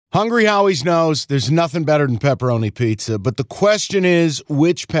Hungry Howie's knows there's nothing better than pepperoni pizza, but the question is,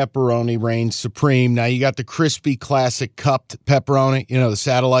 which pepperoni reigns supreme? Now, you got the crispy classic cupped pepperoni, the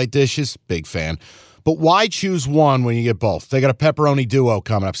satellite dishes, big fan. But why choose one when you get both? They got a pepperoni duo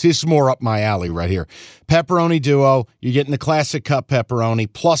coming up. See, this is more up my alley right here. Pepperoni duo, you're getting the classic cup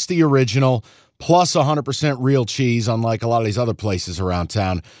pepperoni, plus the original, plus 100% real cheese, unlike a lot of these other places around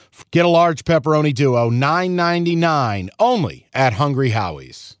town. Get a large pepperoni duo, $9.99, only at Hungry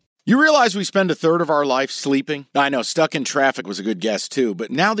Howie's. You realize we spend a third of our life sleeping? I know, stuck in traffic was a good guess too, but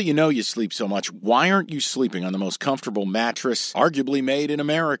now that you know you sleep so much, why aren't you sleeping on the most comfortable mattress arguably made in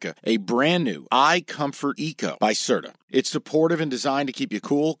America? A brand new iComfort Eco by Serta. It's supportive and designed to keep you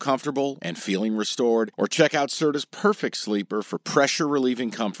cool, comfortable, and feeling restored. Or check out Serta's Perfect Sleeper for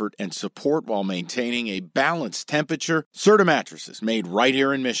pressure-relieving comfort and support while maintaining a balanced temperature. Serta mattresses made right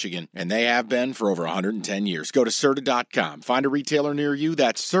here in Michigan, and they have been for over 110 years. Go to Serta.com. Find a retailer near you.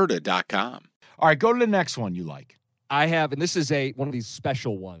 That's Serta.com. All right, go to the next one you like. I have, and this is one of these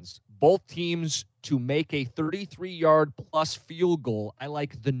special ones. Both teams to make a 33-yard plus field goal. I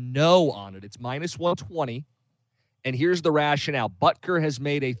like the no on it. It's minus 120. And here's the rationale. Butker has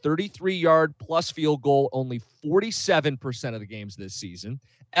made a 33-yard plus field goal only 47% of the games this season.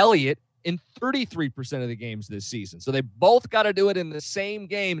 Elliott in 33% of the games this season. So they both got to do it in the same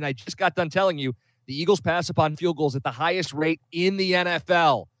game. And I just got done telling you, the Eagles pass upon field goals at the highest rate in the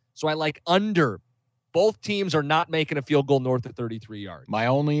NFL. So I like under. Both teams are not making a field goal north of 33 yards. My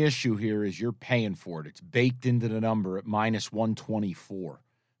only issue here is you're paying for it. It's baked into the number at minus 124.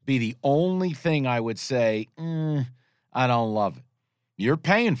 Be the only thing I would say, I don't love it. You're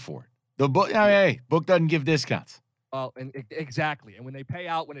paying for it. The book, book doesn't give discounts. Well, and exactly. And when they pay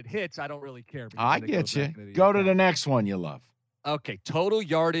out when it hits, I don't really care. I get you. Go to the next one you love. Okay, total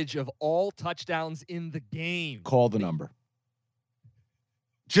yardage of all touchdowns in the game. Call the number.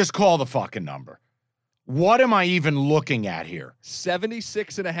 Just call the fucking number. What am I even looking at here?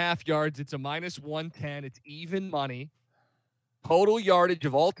 76.5 yards. It's a minus 110. It's even money. Total yardage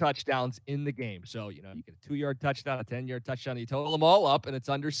of all touchdowns in the game. So, you get a 2-yard touchdown, a 10-yard touchdown. You total them all up, and it's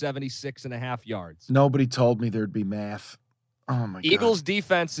under 76.5 yards. Nobody told me there'd be math. Oh, my God. Eagles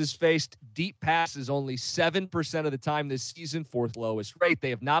defense has faced deep passes only 7% of the time this season, fourth lowest rate.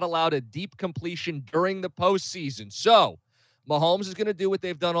 They have not allowed a deep completion during the postseason. So, Mahomes is going to do what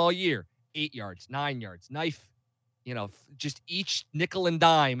they've done all year. 8 yards, 9 yards, knife, just each nickel and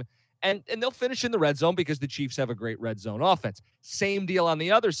dime. And they'll finish in the red zone because the Chiefs have a great red zone offense. Same deal on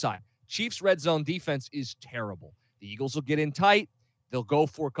the other side. Chiefs' red zone defense is terrible. The Eagles will get in tight. They'll go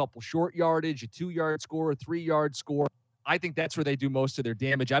for a couple short yardage, a 2-yard score, a 3-yard score. I think that's where they do most of their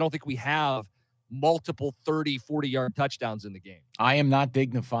damage. I don't think we have multiple 30, 40-yard touchdowns in the game. I am not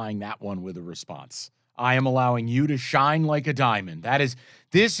dignifying that one with a response. I am allowing you to shine like a diamond.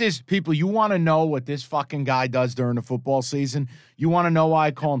 This is, people, you want to know what this fucking guy does during the football season? You want to know why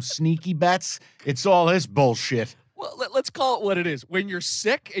I call him sneaky bets? It's all his bullshit. Well, let's call it what it is. When you're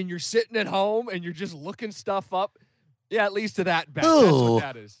sick and you're sitting at home and you're just looking stuff up, yeah, it leads to that bet. That's what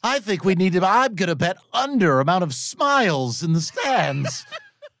that is. I think I'm going to bet under amount of smiles in the stands.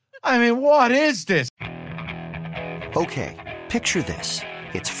 I mean, what is this? Okay, picture this.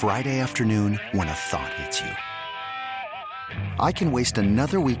 It's Friday afternoon when a thought hits you. I can waste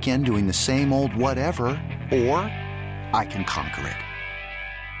another weekend doing the same old whatever, or I can conquer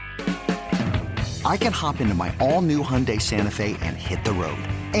it. I can hop into my all-new Hyundai Santa Fe and hit the road.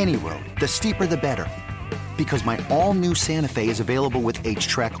 Any road. The steeper, the better. Because my all-new Santa Fe is available with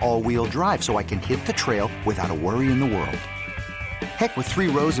H-Track all-wheel drive, so I can hit the trail without a worry in the world. Heck, with 3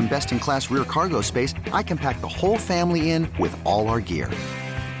 rows and best-in-class rear cargo space, I can pack the whole family in with all our gear.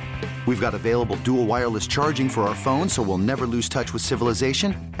 We've got available dual wireless charging for our phones, so we'll never lose touch with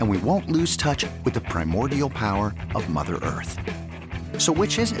civilization, and we won't lose touch with the primordial power of Mother Earth. So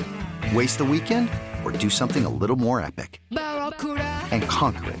which is it? Waste the weekend or do something a little more epic? And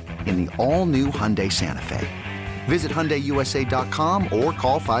conquer it in the all-new Hyundai Santa Fe. Visit HyundaiUSA.com or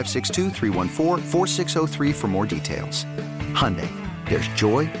call 562-314-4603 for more details. Hyundai, there's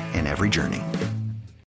joy in every journey.